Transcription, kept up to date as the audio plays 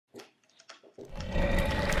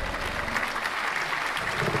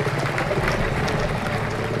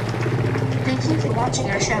watching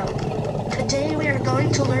our show. Today we are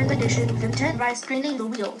going to learn addition with intent by spinning the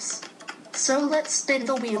wheels. So let's spin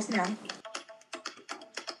the wheels now.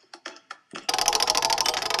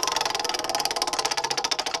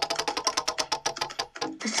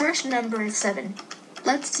 The first number is 7.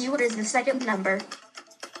 Let's see what is the second number.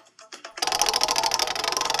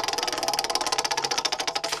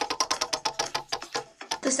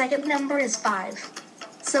 The second number is 5.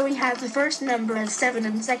 So we have the first number as 7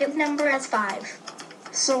 and the second number as 5.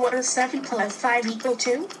 So what is 7 plus 5 equal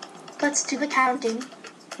to? Let's do the counting.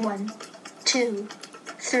 1, 2,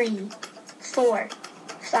 3, 4,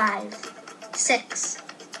 5, 6,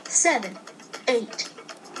 7, 8,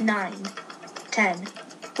 9, 10,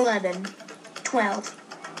 11, 12.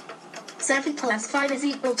 7 plus 5 is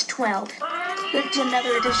equal to 12. Let's do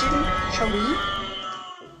another addition, shall we?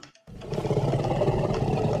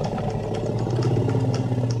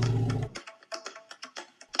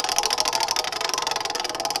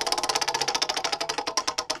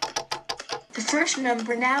 The first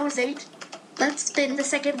number now is 8. Let's spin the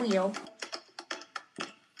second wheel.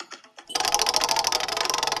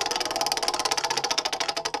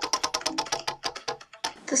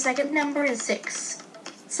 The second number is 6.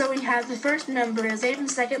 So we have the first number is 8 and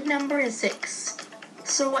the second number is 6.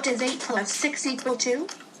 So what is 8 plus 6 equal to?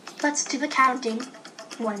 Let's do the counting.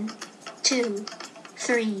 1, 2,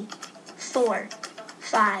 3, 4,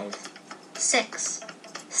 5, 6,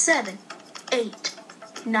 7, 8,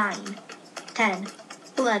 9, 10,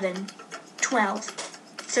 11, 12,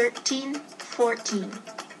 13, 14.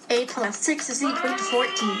 8 plus 6 is equal to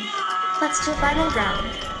 14. Let's do the final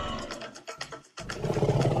round.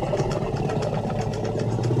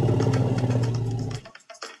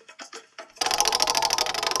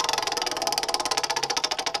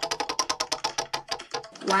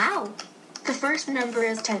 Wow! The first number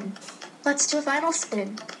is 10. Let's do a final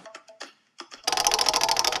spin.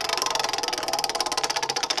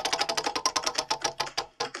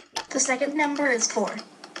 The second number is 4.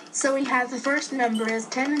 So we have the first number is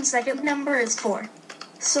 10 and the second number is 4.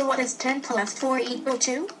 So what is 10 plus 4 equal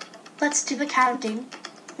to? Let's do the counting.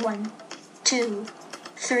 1, 2,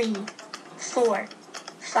 3, 4,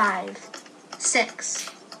 5, 6,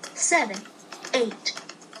 7, 8,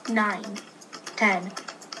 9, 10,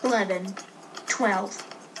 11, 12,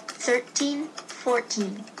 13,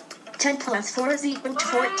 14. 10 plus 4 is equal to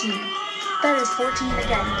 14. That is 14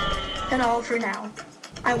 again. And all for now.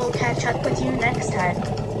 I will catch up with you next time.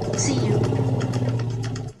 See you.